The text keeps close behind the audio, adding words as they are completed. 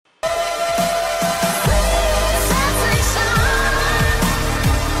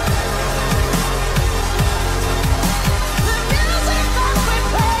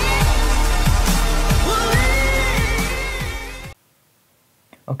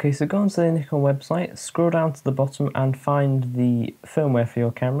Okay, so go onto the Nikon website, scroll down to the bottom and find the firmware for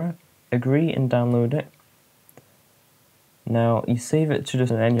your camera, agree and download it. Now you save it to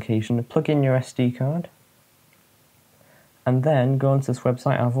just an location, plug in your SD card, and then go onto this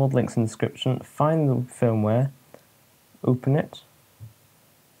website. I have all the links in the description, find the firmware, open it,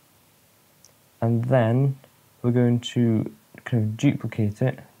 and then we're going to kind of duplicate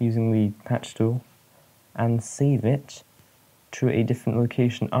it using the patch tool and save it to a different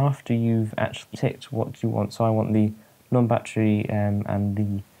location after you've actually ticked what you want. So I want the non-battery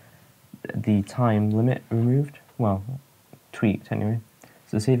and the time limit removed, well, tweaked anyway.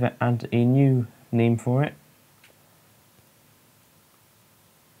 So save it, add a new name for it.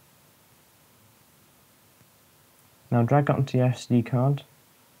 Now drag it onto your SD card,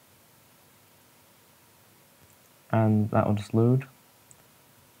 and that will just load,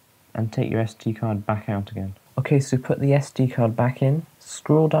 and take your SD card back out again. Okay, so put the SD card back in,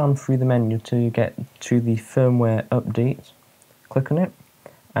 scroll down through the menu till you get to the firmware update, click on it,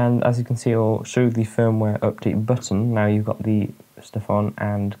 and as you can see it will show the firmware update button. Now you've got the stuff on,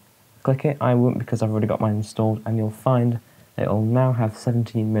 and click it. I won't because I've already got mine installed, and you'll find it will now have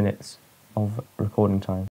 17 minutes of recording time.